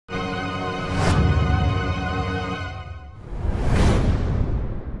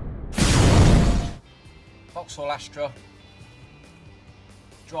Vauxhall Astra,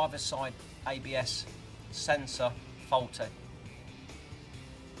 driver's side ABS sensor faulty.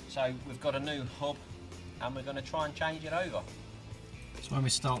 So we've got a new hub and we're going to try and change it over. So when we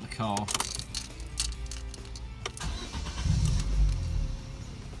start the car,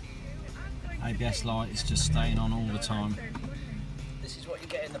 ABS light is just staying on all the time. This is what you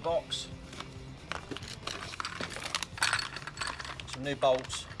get in the box. Some new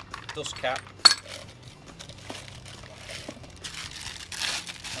bolts, dust cap,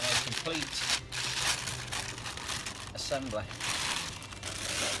 and a complete assembly.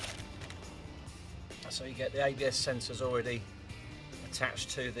 So you get the ABS sensors already attached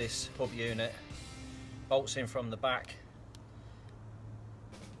to this hub unit, bolts in from the back.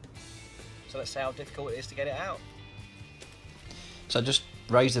 So let's see how difficult it is to get it out. So just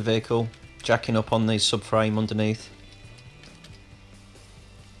raise the vehicle, jacking up on the subframe underneath.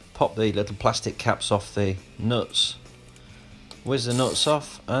 Pop the little plastic caps off the nuts, whiz the nuts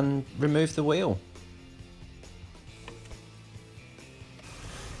off and remove the wheel.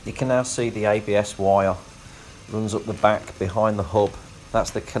 You can now see the ABS wire runs up the back behind the hub.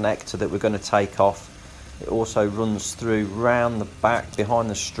 That's the connector that we're going to take off. It also runs through round the back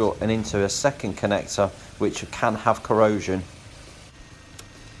behind the strut and into a second connector which can have corrosion.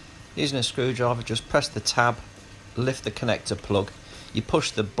 Using a screwdriver, just press the tab, lift the connector plug. You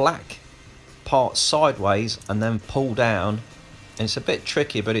push the black part sideways and then pull down, and it's a bit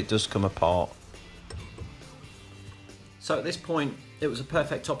tricky but it does come apart. So at this point it was a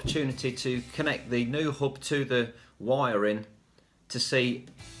perfect opportunity to connect the new hub to the wiring to see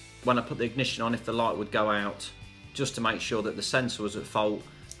when I put the ignition on if the light would go out, just to make sure that the sensor was at fault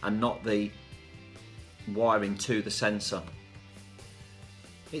and not the wiring to the sensor.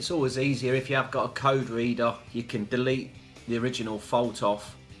 It's always easier if you have got a code reader, you can delete the original fault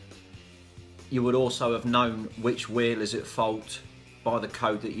off. You would also have known which wheel is at fault by the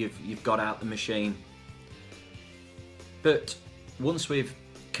code that you've got out the machine. But once we've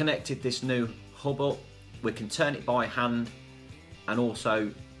connected this new hub up, we can turn it by hand and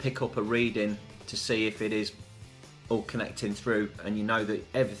also pick up a reading to see if it is all connecting through, and you know that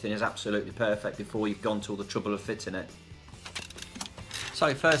everything is absolutely perfect before you've gone to all the trouble of fitting it.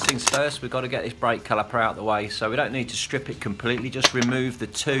 So first things first, we've got to get this brake caliper out of the way, so we don't need to strip it completely, just remove the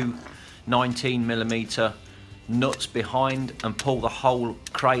two 19mm nuts behind and pull the whole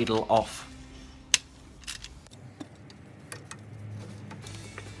cradle off.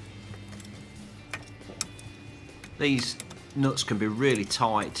 These nuts can be really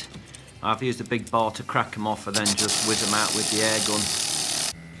tight. I've used a big bar to crack them off and then just whiz them out with the air gun.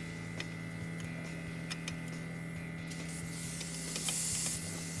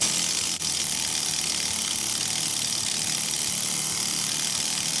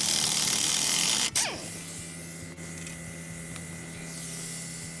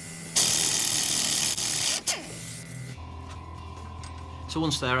 So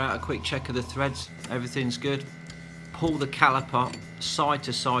once they're out, a quick check of the threads, everything's good. Pull the caliper side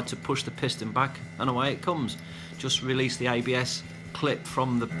to side to push the piston back and away it comes. Just release the ABS clip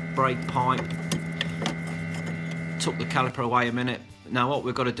from the brake pipe. Took the caliper away a minute. Now what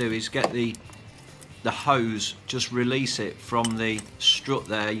we've got to do is get the hose, just release it from the strut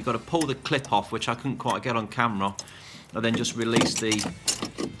there. You've got to pull the clip off, which I couldn't quite get on camera, and then just release the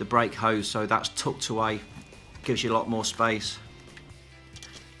brake hose so that's tucked away. Gives you a lot more space.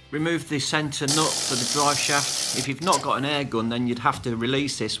 Remove the centre nut for the drive shaft. If you've not got an air gun, then you'd have to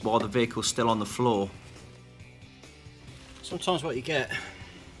release this while the vehicle's still on the floor. Sometimes what you get,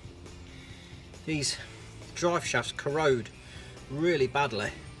 these drive shafts corrode really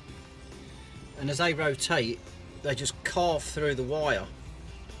badly, and as they rotate they just carve through the wire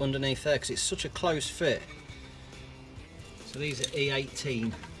underneath there because it's such a close fit. So these are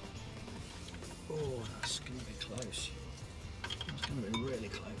E18. Oh, that's going to be close. It's going to be really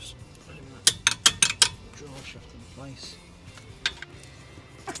close. Putting that drive shaft in place.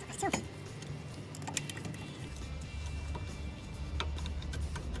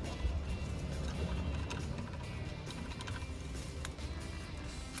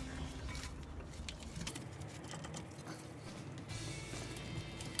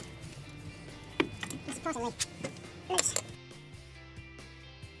 Supposedly loose.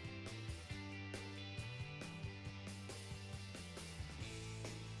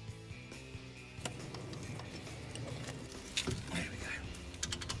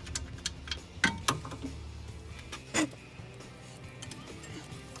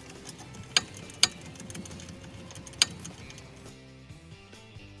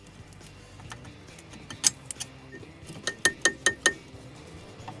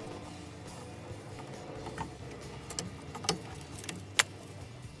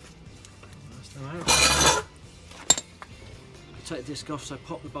 disc off, so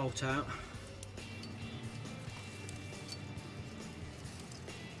pop the bolt out.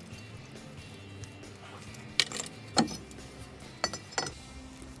 And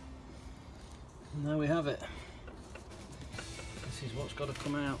there we have it. This is what's got to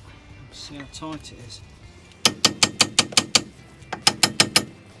come out. Let's see how tight it is.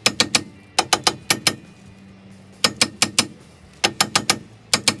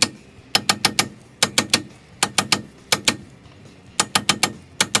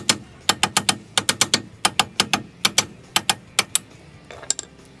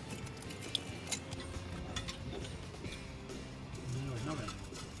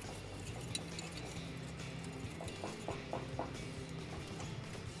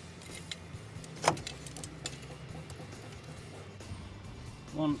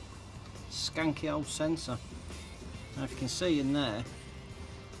 One skanky old sensor. Now if you can see in there,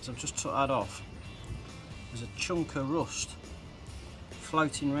 as I've just took that off, there's a chunk of rust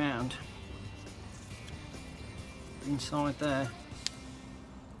floating round inside there.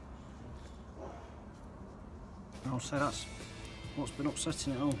 I'll say that's what's been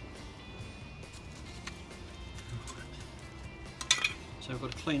upsetting it all. So we've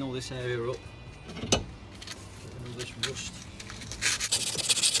got to clean all this area up, get rid of all this rust.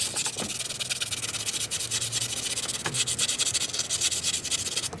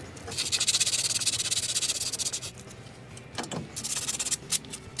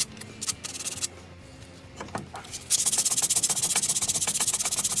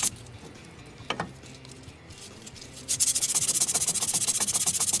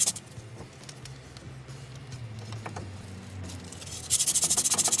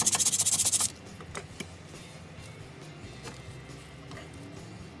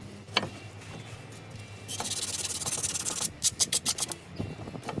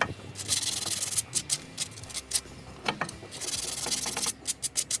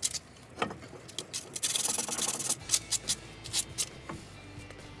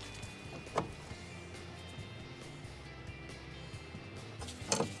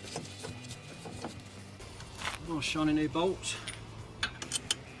 Shiny new bolts.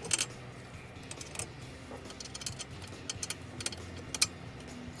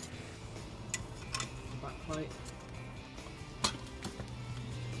 Back plate.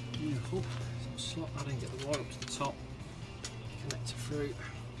 New hub. So slot that in, get the wire up to the top. Connect it through.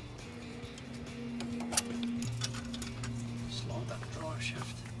 Slide that drive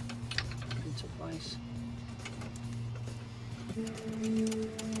shaft into place.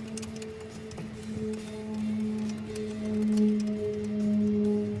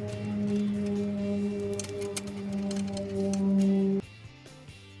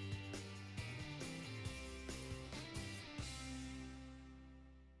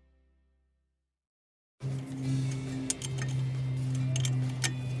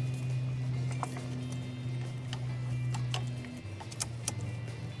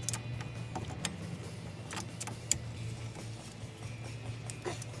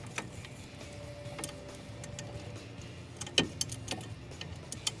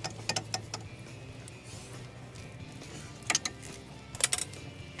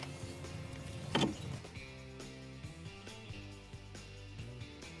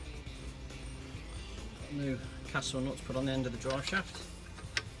 New castle nuts put on the end of the drive shaft,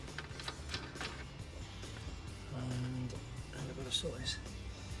 and I've got to sort this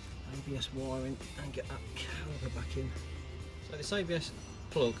ABS wiring and get that caliper back in. So this ABS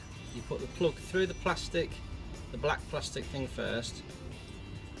plug, you put the plug through the plastic, the black plastic thing first,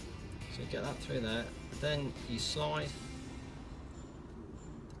 so you get that through there, then you slide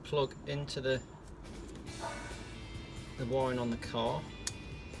the plug into the wiring on the car,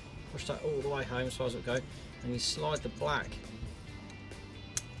 push that all the way home as far as it will go, and you slide the black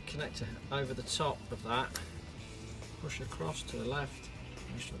connector over the top of that, push across to the left,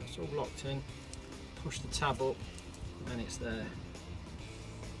 make sure that's all locked in, push the tab up, and it's there,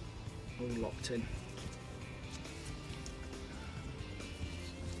 all locked in.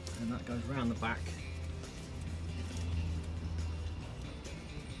 And that goes round the back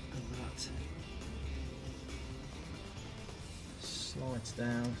of that, slides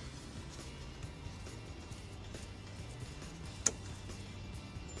down.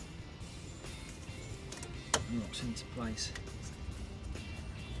 Locks into place.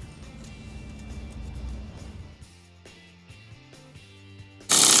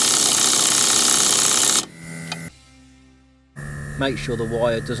 Make sure the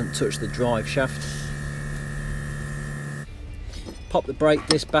wire doesn't touch the drive shaft. Pop the brake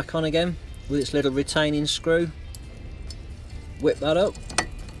disc back on again with its little retaining screw. Whip that up.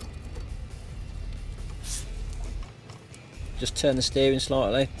 just turn the steering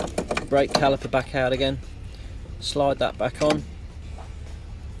slightly, brake caliper back out again, slide that back on,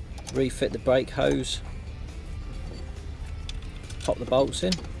 refit the brake hose, pop the bolts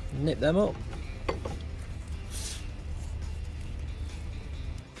in, nip them up.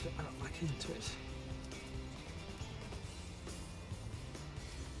 Put that back into it.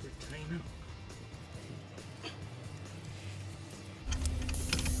 Retainer.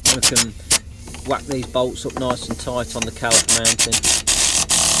 We can whack these bolts up nice and tight on the caliper mounting.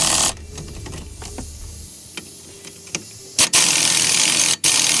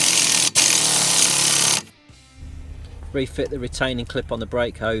 Refit the retaining clip on the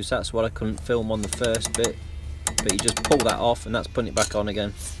brake hose. That's what I couldn't film on the first bit, but you just pull that off and that's putting it back on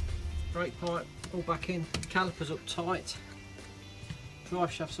again. Brake pipe all back in, calipers up tight,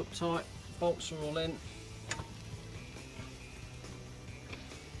 drive shafts up tight, bolts are all in.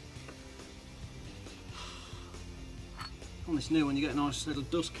 On this new one you get a nice little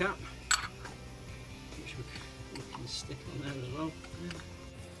dust cap, which we can stick on there as well.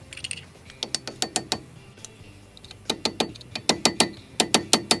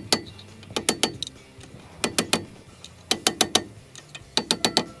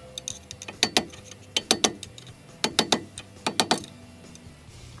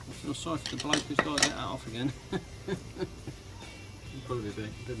 I feel sorry for the bloke who's got to get that off again. It'll probably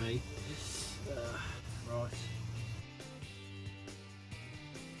be me. Right.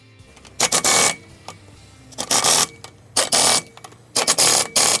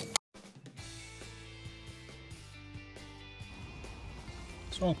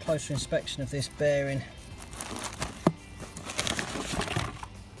 So on closer inspection of this bearing,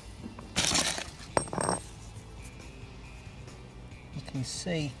 you can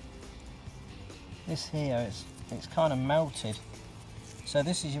see this here, it's kind of melted. So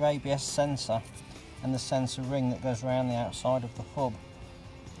this is your ABS sensor and the sensor ring that goes around the outside of the hub,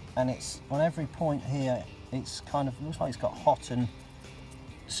 and it's on every point here, it's kind of looks like it's got hot and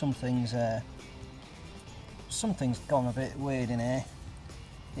something's gone a bit weird in here.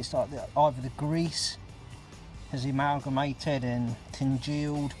 It's like either the grease has amalgamated and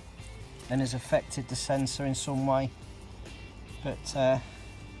congealed and has affected the sensor in some way, but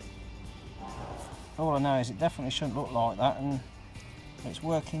all I know is it definitely shouldn't look like that, and it's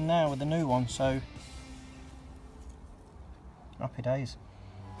working now with the new one, so happy days.